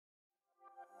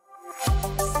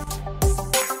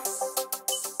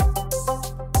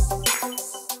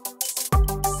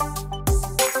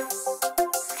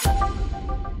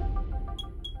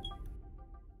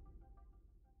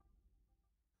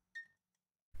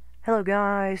Hello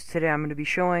guys, today I'm going to be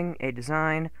showing a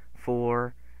design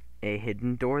for a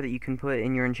hidden door that you can put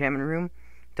in your enchantment room.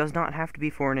 It does not have to be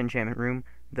for an enchantment room,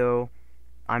 though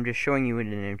I'm just showing you it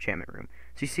in an enchantment room.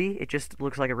 So you see, it just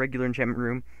looks like a regular enchantment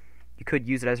room. You could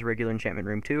use it as a regular enchantment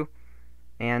room too,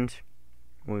 and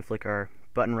when we flick our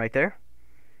button right there,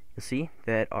 you'll see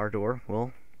that our door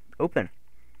will open,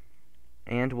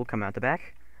 and will come out the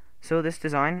back. So this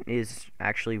design is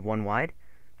actually one wide,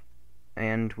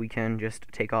 and we can just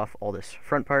take off all this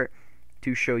front part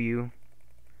to show you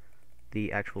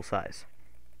the actual size.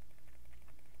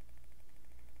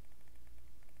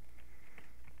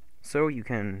 So you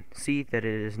can see that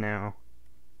it is now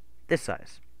this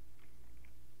size.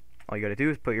 All you gotta do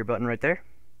is put your button right there,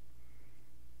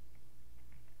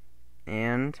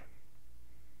 and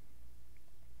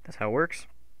that's how it works.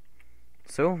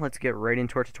 So let's get right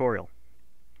into our tutorial.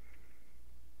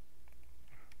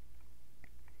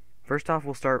 First off,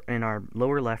 we'll start in our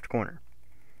lower left corner.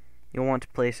 You'll want to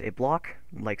place a block,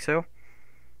 like so,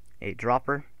 a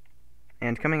dropper,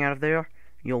 and coming out of there,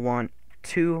 you'll want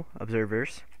 2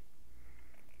 observers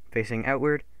facing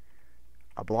outward,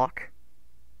 a block,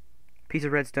 piece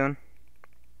of redstone,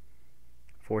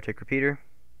 4-tick repeater,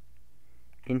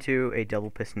 into a double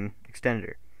piston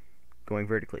extender, going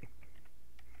vertically.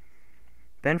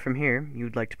 Then from here,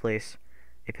 you'd like to place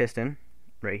a piston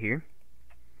right here,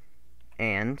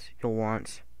 and you'll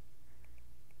want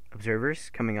observers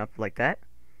coming up like that,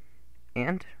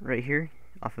 and right here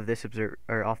off of this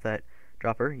off that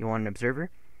dropper you want an observer,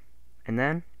 and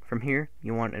then from here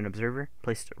you want an observer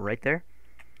placed right there.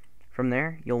 From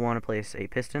there you'll want to place a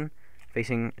piston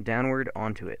facing downward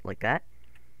onto it like that,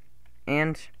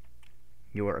 and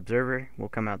your observer will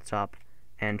come out the top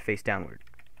and face downward.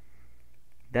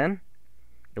 Then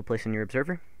you'll place in your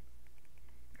observer,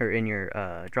 or in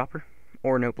your dropper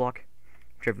or note block,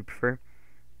 whichever you prefer,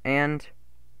 and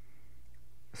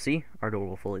see, our door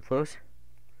will fully close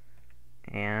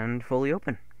and fully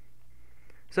open.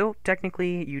 So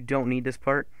technically you don't need this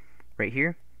part right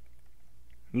here.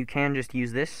 You can just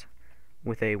use this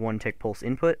with a 1-tick pulse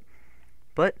input,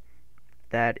 but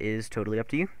that is totally up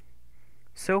to you.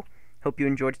 So hope you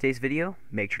enjoyed today's video.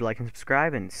 Make sure to like and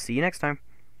subscribe, and see you next time.